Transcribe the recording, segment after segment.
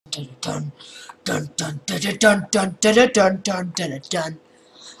dun dun dun dun dun dun dun dun dun dun dun.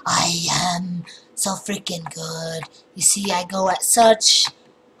 I am so freaking good. You see, I go at such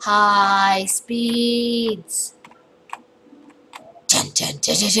high speeds. Dun dun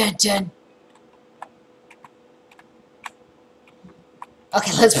dun dun dun dun.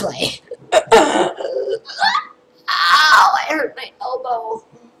 Okay, let's play. Ow! I hurt my elbow.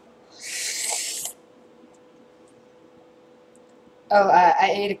 Oh, I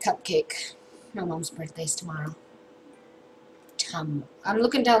ate a cupcake. My mom's birthday's tomorrow. I'm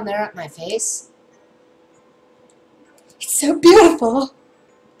looking down there at my face. It's so beautiful.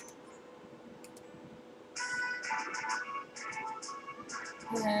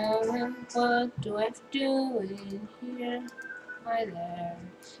 What do I have to do in here? Hi there.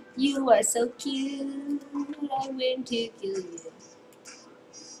 You are so cute. I went to kill you.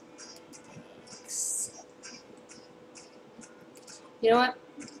 You know what?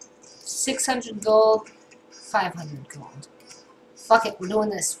 600 gold, 500 gold. Fuck it, we're doing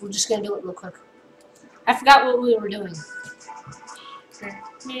this. We're just gonna do it real quick. I forgot what we were doing.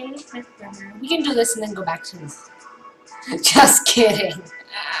 We can do this and then go back to this. Just kidding.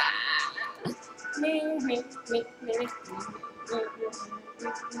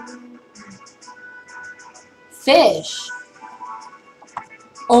 Fish.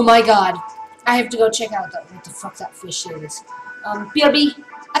 Oh my god. I have to go check out what the fuck that fish is. BRB,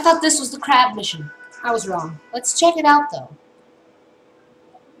 I thought this was the crab mission. I was wrong. Let's check it out though.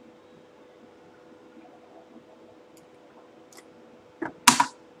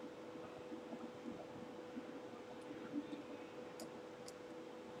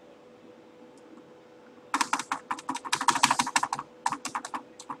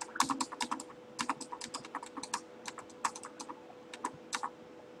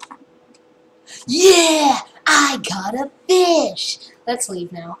 Yeah! I got a fish! Let's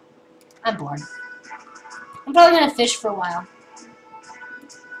leave now. I'm bored. I'm probably gonna fish for a while.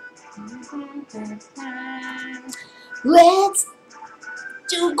 Let's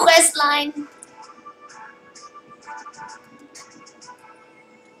do quest line.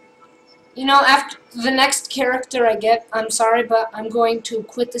 You know, after the next character I get, I'm sorry, but I'm going to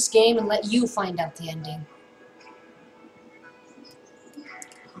quit this game and let you find out the ending.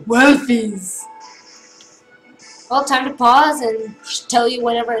 Wolfies! Well, time to pause and tell you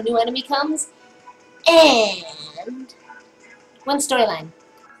whenever a new enemy comes. And one storyline.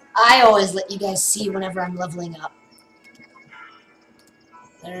 I always let you guys see whenever I'm leveling up.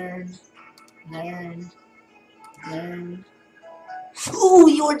 Learn, learn, learn. Ooh,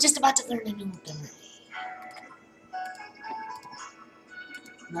 you were just about to learn a new ability.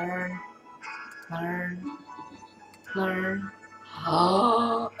 Learn, learn, learn.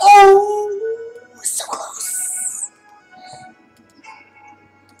 Oh, so close.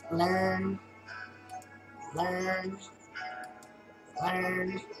 Learn, learn,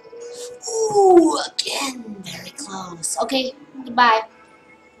 learn. Ooh, again, very close. Okay, goodbye.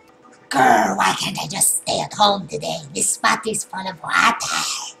 Grr, why can't I just stay at home today? This spot is full of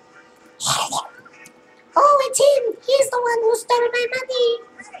water. Oh, it's him. He's the one who stole my money.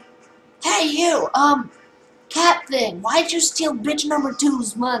 Hey, you, cat thing, why'd you steal bitch number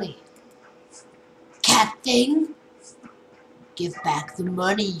 2's money? Cat thing? Give back the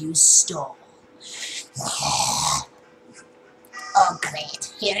money you stole. Oh,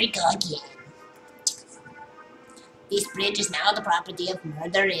 great. Here we go again. This bridge is now the property of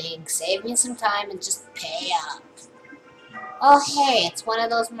Murder Inc. Save me some time and just pay up. Oh, hey, it's one of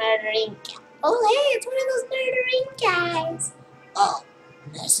those Murder Inc. Oh, hey, it's one of those Murder Inc. guys. Oh,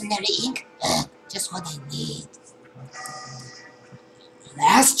 Mercenary Inc.? Just what I need.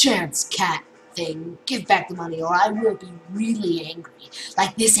 Last chance, cat thing. Give back the money or I will be really angry.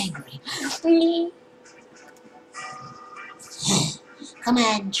 Like this angry. Come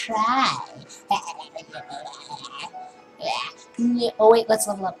on, try. Oh wait, let's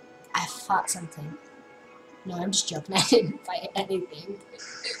level up. I fought something. No, I'm just joking. I didn't fight anything.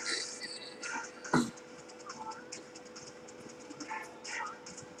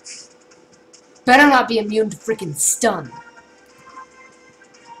 Better not be immune to freaking stun.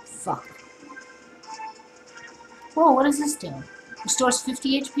 Fuck. Whoa, what does this do? Restores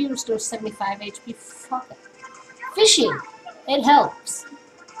 50 HP, restores 75 HP. Fuck it. Fishing! It helps.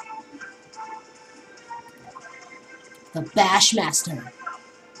 The Bashmaster.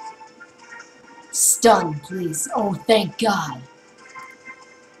 Stun, please. Oh, thank God.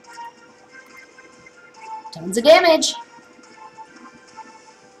 Tons of damage.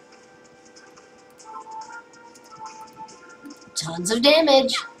 Tons of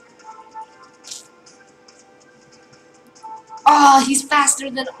damage. Ah, he's faster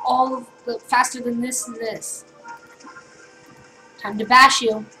than faster than this and this. Time to bash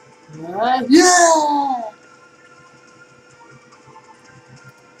you. Yeah!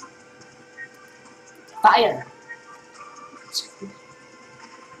 Fire.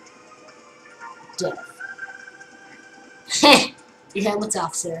 Death. Your helmet's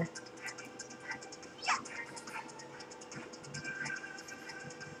off, sir.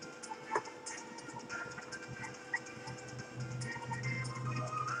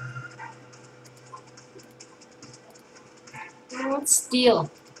 Let's steal.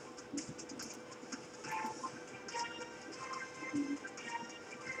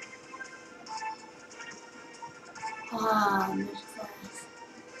 Ah,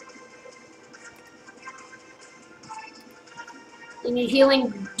 you need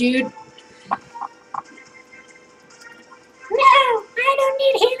healing, dude. No, I don't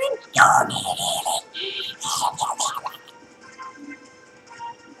need healing. You need healing.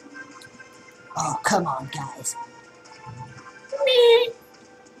 Oh, come on, guys.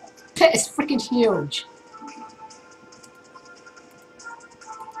 Pet is freaking huge.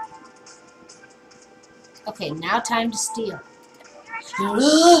 Okay, now time to steal.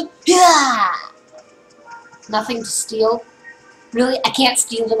 Yeah! Nothing to steal. Really? I can't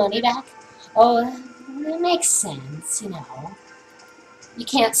steal the money back? Oh, that makes sense, you know. You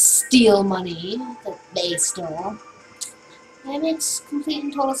can't steal money that they stole. That makes complete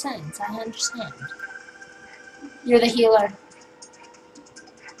and total sense. I understand. You're the healer.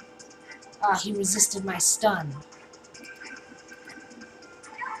 Ah, he resisted my stun.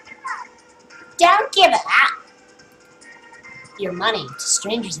 Don't give it up! Your money to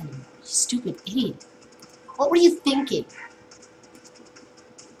strangers anymore. You stupid idiot. What were you thinking?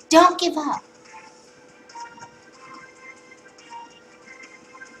 Don't give up.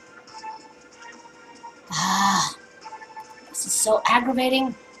 Ah, this is so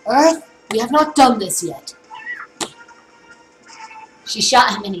aggravating. Earth, we have not done this yet. She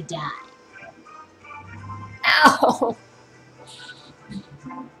shot him and he died. Ow!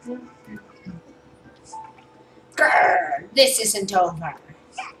 Grr, this isn't over.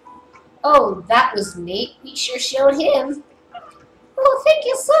 Oh, that was neat. We sure showed him. Oh, thank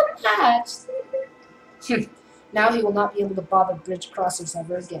you so much. Now he will not be able to bother bridge crossers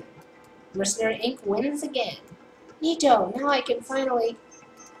ever again. Mercenary Inc. wins again. Neato, now I can finally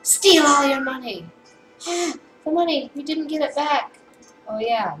steal all your money. The money, we didn't get it back. Oh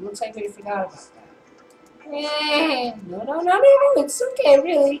yeah, looks like we forgot about that. No, it's okay,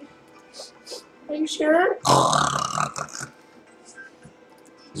 really. Are you sure?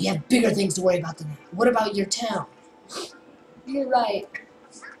 We have bigger things to worry about than that. What about your town? You're right.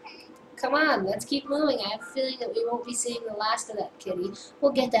 Come on, let's keep moving. I have a feeling that we won't be seeing the last of that kitty.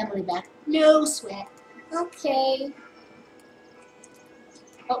 We'll get that money back. No sweat. Okay.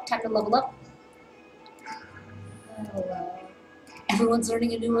 Oh, time to level up. Oh, everyone's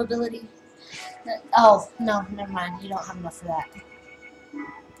learning a new ability. Oh, no, never mind. You don't have enough for that.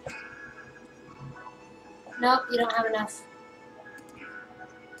 Nope, you don't have enough.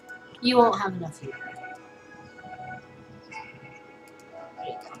 You won't have enough either. There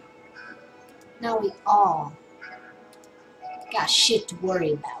you go. Now we all got shit to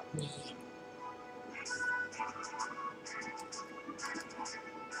worry about, man.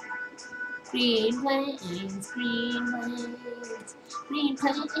 Green plains, green plains.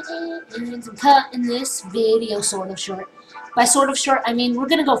 I'm cutting this video sort of short. By sort of short, I mean we're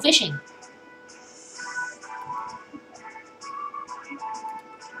gonna go fishing.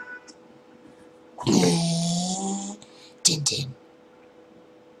 Tintin.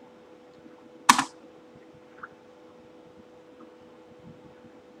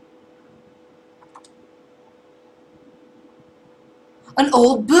 An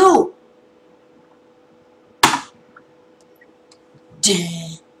old boot.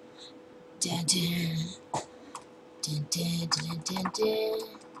 Dun, dun, dun. Dun, dun, dun, dun, dun.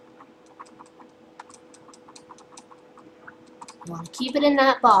 You want to keep it in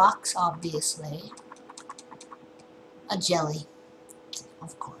that box, obviously. A jelly,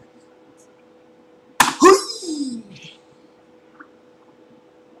 of course.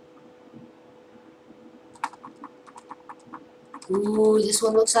 Ooh, this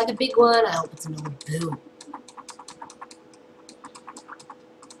one looks like a big one. I hope it's an old boot.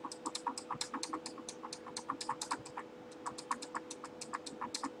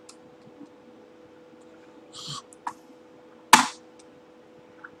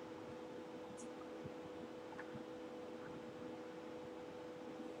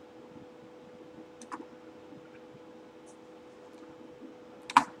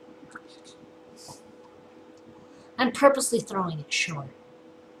 I'm purposely throwing it short.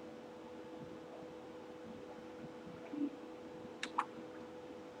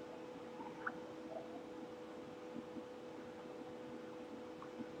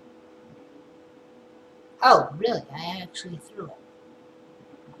 Oh, really? I actually threw it.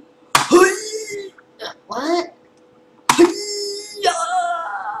 What?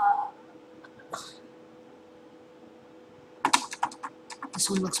 This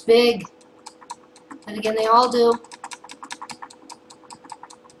one looks big. And again, they all do.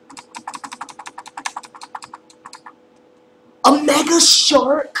 A mega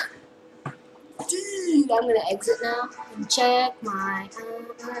shark? Dude, I'm gonna exit now and check my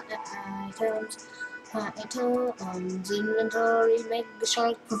items. My items inventory. Mega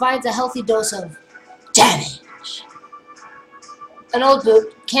shark provides a healthy dose of damage. An old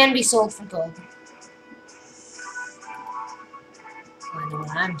boot can be sold for gold. I know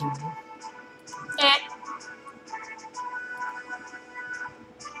what I'm doing.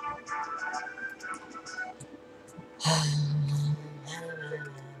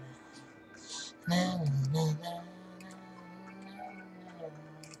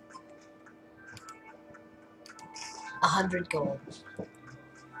 $100 gold.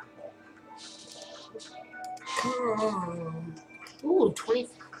 Ooh, 20.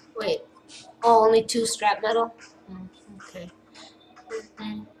 Wait. Oh, only 2 scrap metal? Okay.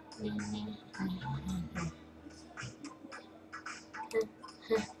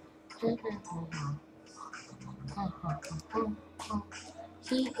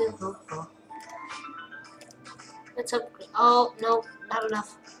 Let's upgrade. Oh, no, not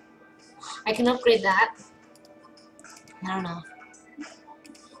enough. I can upgrade that. Not enough.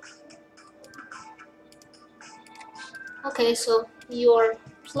 Okay, so your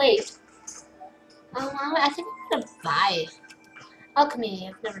plate. I think I'm gonna buy alchemy.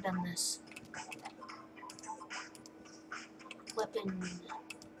 I've never done this. Weapon.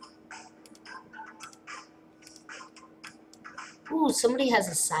 Ooh, somebody has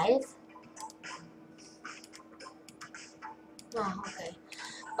a scythe? Oh, okay.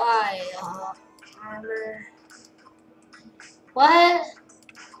 Buy, armor. What?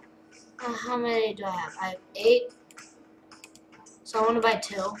 How many do I have? I have 8. So I want to buy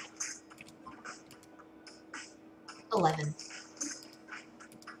 2. 11.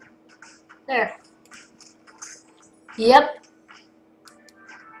 There. Yep.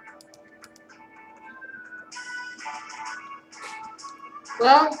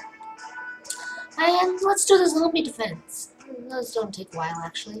 Well, let's do the zombie defense. Those don't take a while,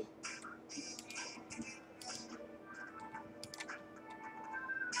 actually.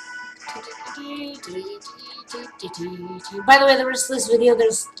 By the way, the rest of this video,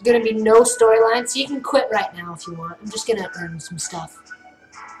 there's going to be no storyline, so you can quit right now if you want. I'm just going to earn some stuff.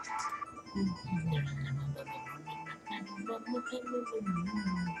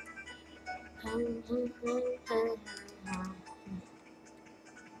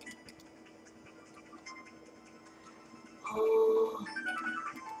 Oh,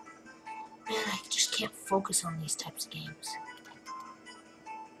 man, I just can't focus on these types of games.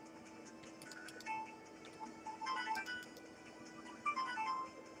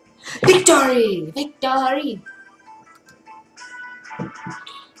 Victory! Victory!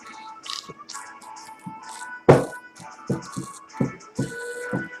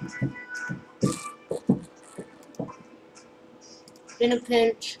 In a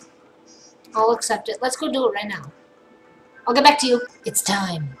pinch. I'll accept it. Let's go do it right now. I'll get back to you. It's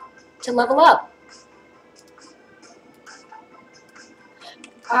time to level up.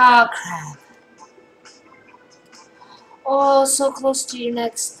 Ah, crap. Oh, so close to your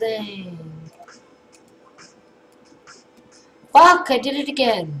next thing. Fuck, I did it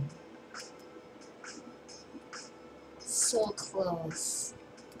again. So close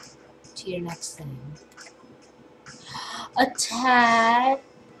to your next thing. Attack.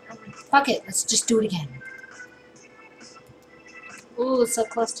 Fuck it, let's just do it again. Ooh, so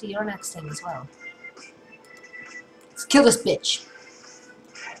close to your next thing as well. Let's kill this bitch.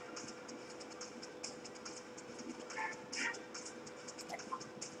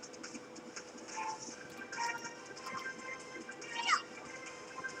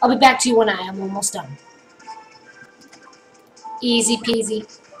 I'll be back to you when I am almost done. Easy peasy.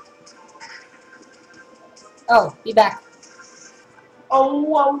 Oh, be back. Oh.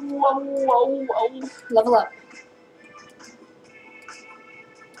 Level up.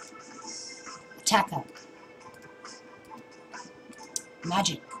 Attack up.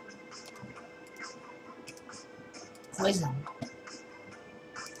 Magic. Poison.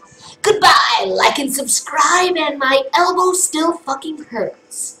 Goodbye! Like and subscribe, and my elbow still fucking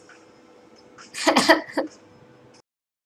hurts.